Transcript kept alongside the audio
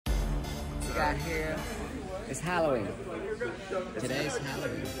got here. It's Halloween. Today's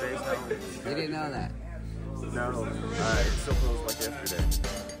Halloween. You didn't know that? No. It still feels like yesterday.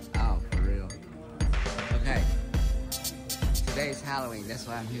 Oh, for real. Okay. Today's Halloween. That's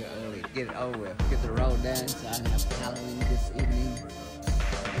why I'm here early. Get it over with. Get the road done so I can have Halloween this evening.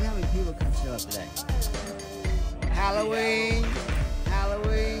 Look how many people come show up today. Halloween.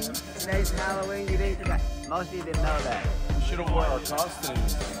 Halloween. Today's Halloween. You didn't. Most of you didn't know that. We should have worn our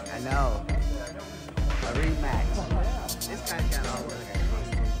costumes. I know. A rematch. This guy's got all the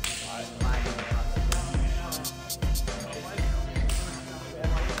costumes.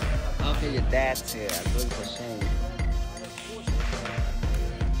 Okay, your dad's here. I'm looking for Shane.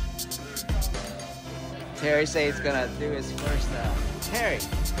 Terry says he's gonna do his first. Terry, you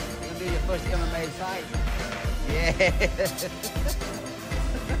gonna do your first MMA fight? Yeah.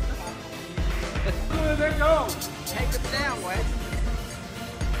 Where they go? Take him down, Wes.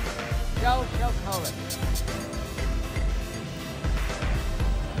 Joe Colin.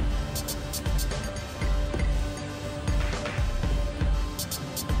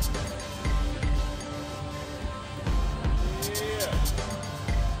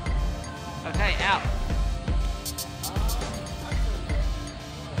 Yeah. Okay, out.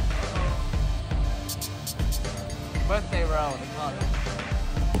 Birthday roll, they call it.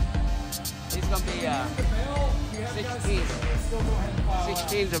 He's gonna be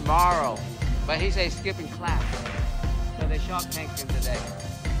 16 tomorrow, but he says skipping class, so they Shark Tanked him today.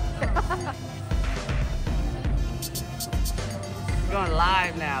 We're going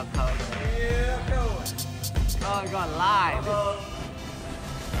live now, Coach. Yeah, I'm going. Oh, we're going live.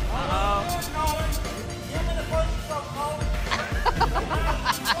 Uh-oh. Give me the first stuff, Coach.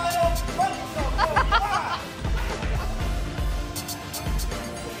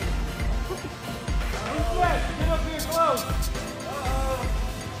 Get up here close.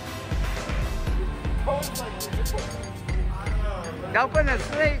 Don't put him to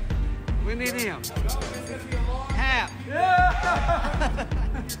sleep. We need him. Hap. Yeah.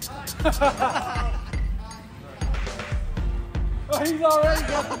 Oh, he's already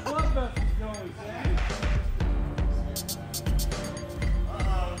got the blood vessels going.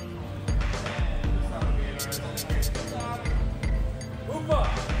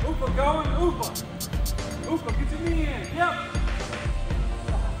 Oopa going, Oopa, get your knee in, yep.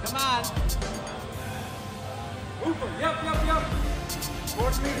 Come on. Oopa, yep.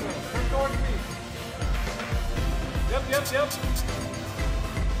 Towards me, turn towards me. Yep.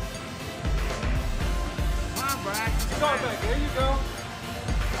 Come on, Brad. Start back, there you go.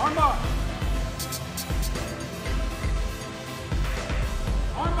 Armbar.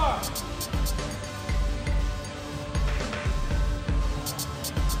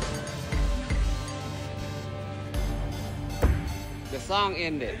 The song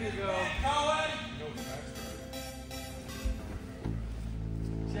ended. There you go. Colin.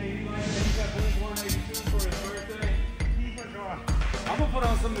 Jay, you like that? You got Blink-182 for his birthday? I'm gonna put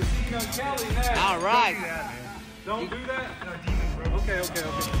on some Machine Gun Kelly now. All right. Don't do that? No, demons, bro. Okay.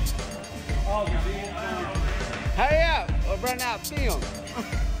 Oh, the demons. Hurry up or run out film.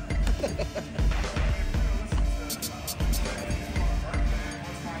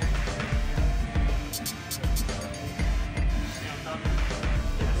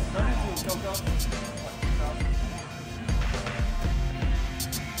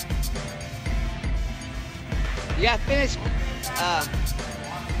 You gotta finish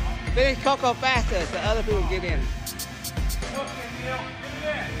Coco faster so other people get in.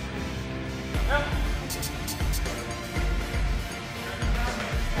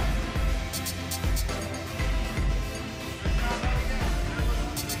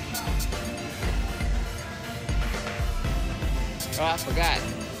 Oh, I forgot.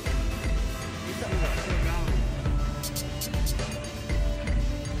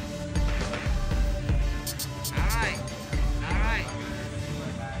 All right.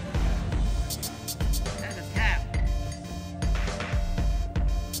 That's a tap.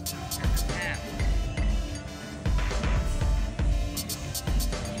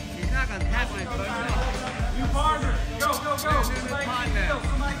 He's not gonna tap my birthday. You partner. Go.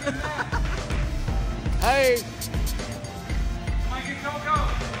 Hey, Somebody get Coco.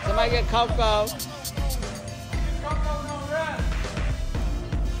 somebody get Coco. Coco, no rest.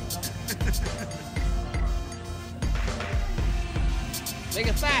 Make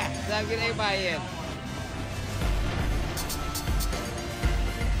it fast so I can get everybody in.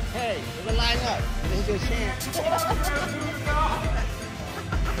 Hey, we're line up. This is your chance.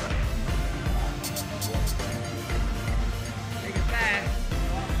 Make it fast.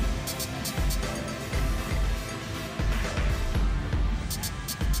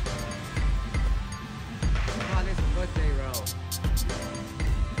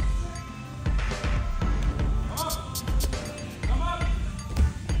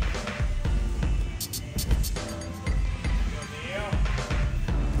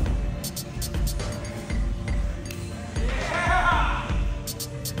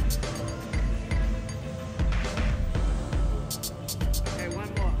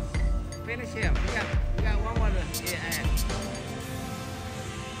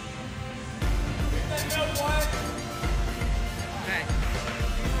 Okay.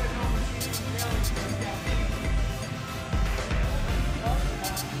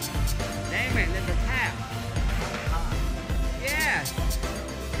 Damon, there's a tap. Yeah.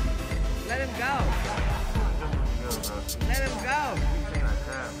 Let him go. Let him go.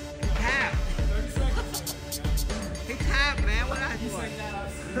 He tapped. He tapped, man. What are you doing?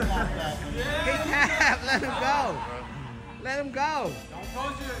 He tapped. Let him go. Let him go. Don't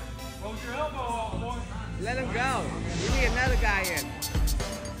close your elbow off, boy. Let him go. We need another guy in.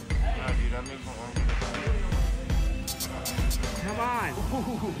 Come on.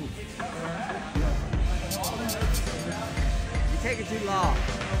 You're taking too long.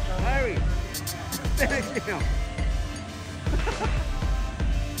 Hurry. Finish him.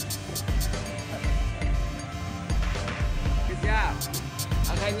 Good job.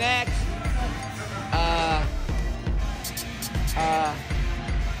 Okay, next.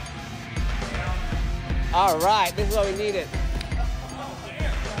 All right, this is what we needed.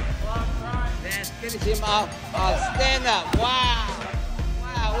 Let's finish him off. Stand up. Wow.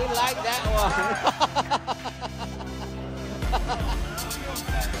 Wow, we like that one.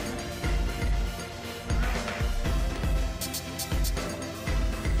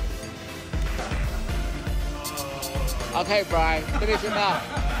 Okay, Brian, finish him off.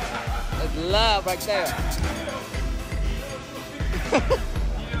 That's love right there.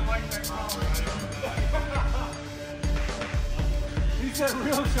 He said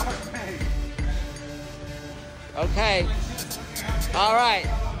real sharp pain. Okay. All right.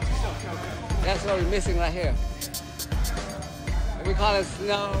 That's what we're missing right here. We call it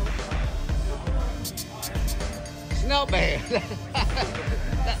snow bear.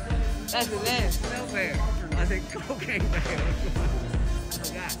 That's the name, snow bear. I said cocaine bear. I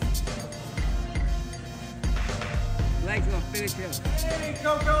forgot. Blake's gonna finish him. Hey,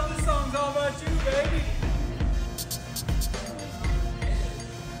 Coco, this song's all about you, baby.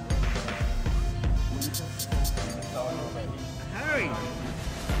 Hurry.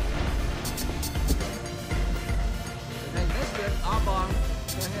 Okay, that's good. Arm bar. Go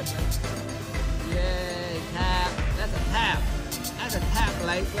ahead, Blake. Yay, tap. That's a tap. That's a tap,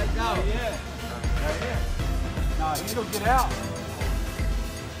 Blake. Let's go. Oh, yeah. Right here. Nah, it'll get out.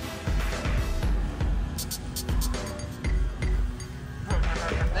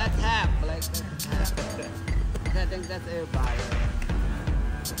 That tap, Blake. That's a tap. I think that's everybody.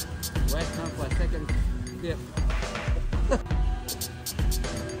 West come for a second dip.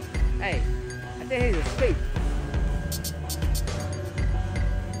 Hey, I think he's asleep.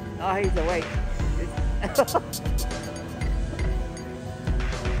 Oh, he's awake.